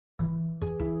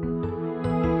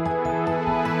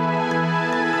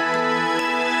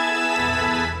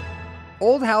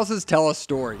Old houses tell a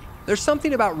story. There's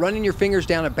something about running your fingers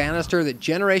down a banister that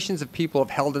generations of people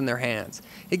have held in their hands.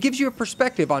 It gives you a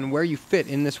perspective on where you fit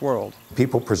in this world.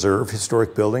 People preserve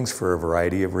historic buildings for a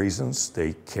variety of reasons.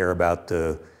 They care about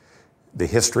the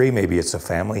history, maybe it's a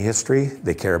family history.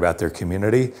 They care about their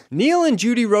community. Neil and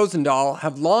Judy Rosendahl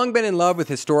have long been in love with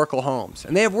historical homes,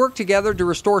 and they have worked together to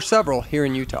restore several here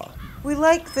in Utah. We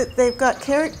like that they've got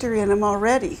character in them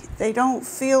already. They don't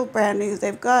feel brand new.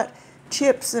 They've got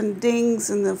chips and dings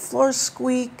and the floors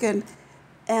squeak, and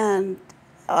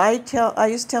I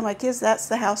used to tell my kids that's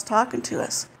the house talking to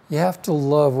us. You have to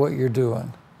love what you're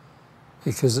doing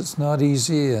because it's not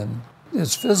easy and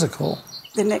it's physical.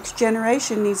 The next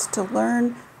generation needs to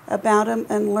learn about them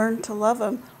and learn to love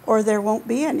them, or there won't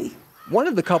be any. One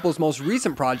of the couple's most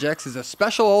recent projects is a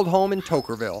special old home in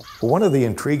Toquerville. One of the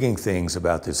intriguing things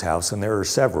about this house, and there are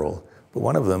several, but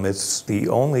one of them, it's the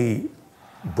only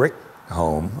brick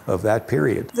home of that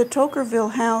period. The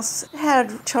Toquerville house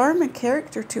had charm and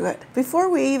character to it before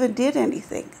we even did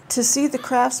anything. To see the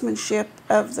craftsmanship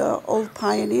of the old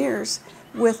pioneers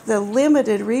with the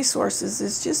limited resources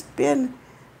has just been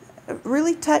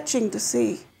really touching to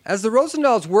see. As the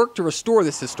Rosendahls worked to restore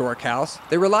this historic house,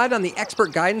 they relied on the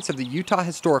expert guidance of the Utah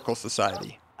Historical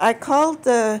Society. I called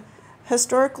the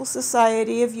Historical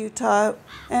Society of Utah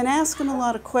and asked them a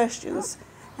lot of questions.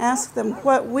 Asked them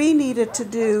what we needed to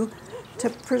do to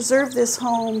preserve this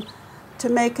home, to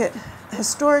make it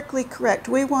historically correct.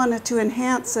 We wanted to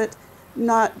enhance it,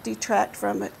 not detract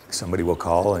from it. Somebody will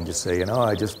call and just say, you know,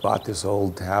 I just bought this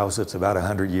old house. It's about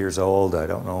 100 years old. I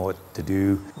don't know what to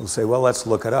do. We'll say, well, let's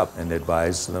look it up and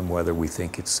advise them whether we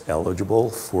think it's eligible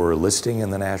for listing in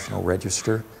the National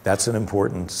Register. That's an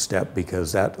important step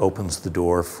because that opens the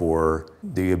door for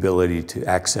the ability to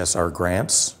access our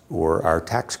grants or our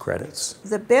tax credits.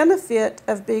 The benefit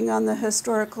of being on the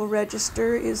Historical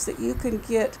Register is that you can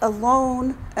get a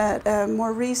loan at a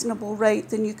more reasonable rate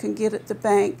than you can get at the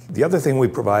bank. The other thing we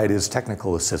provide is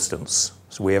technical assistance.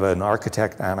 So we have an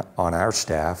architect on our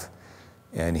staff,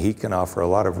 and he can offer a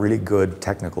lot of really good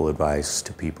technical advice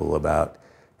to people about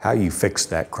how you fix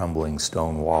that crumbling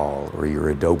stone wall or your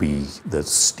adobe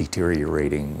that's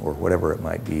deteriorating or whatever it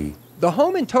might be. The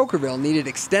home in Toquerville needed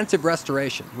extensive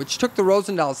restoration, which took the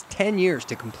Rosendahls 10 years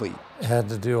to complete. Had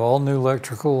to do all new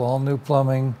electrical, all new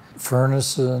plumbing,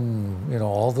 furnace, and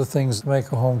all the things that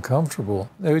make a home comfortable.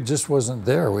 It just wasn't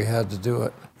there. We had to do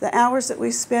it. The hours that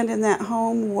we spent in that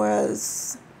home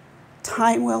was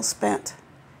time well spent.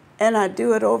 And I'd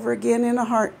do it over again in a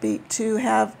heartbeat to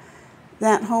have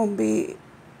that home be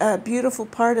a beautiful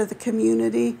part of the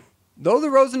community. Though the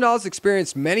Rosendahls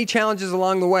experienced many challenges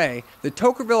along the way, the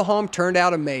Toquerville home turned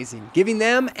out amazing, giving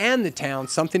them and the town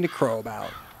something to crow about.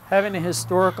 Having a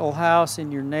historical house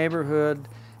in your neighborhood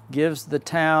gives the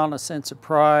town a sense of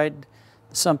pride,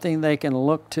 something they can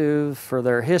look to for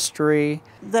their history.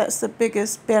 That's the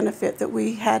biggest benefit that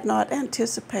we had not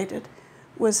anticipated,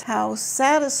 was how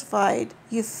satisfied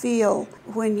you feel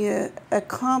when you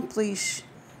accomplish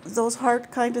those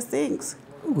hard kind of things.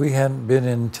 We hadn't been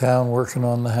in town working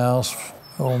on the house,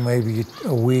 maybe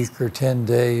a week or 10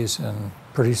 days, and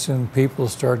pretty soon people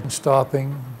started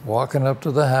stopping, walking up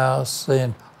to the house,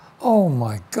 saying, "Oh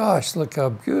my gosh, look how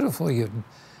beautiful you..."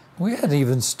 We hadn't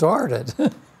even started.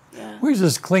 Yeah. We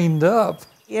just cleaned up.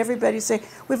 Everybody say,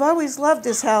 "We've always loved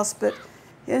this house, but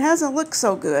it hasn't looked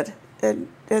so good." And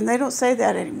they don't say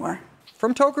that anymore.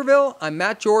 From Toquerville, I'm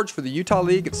Matt George for the Utah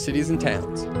League of Cities and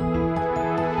Towns.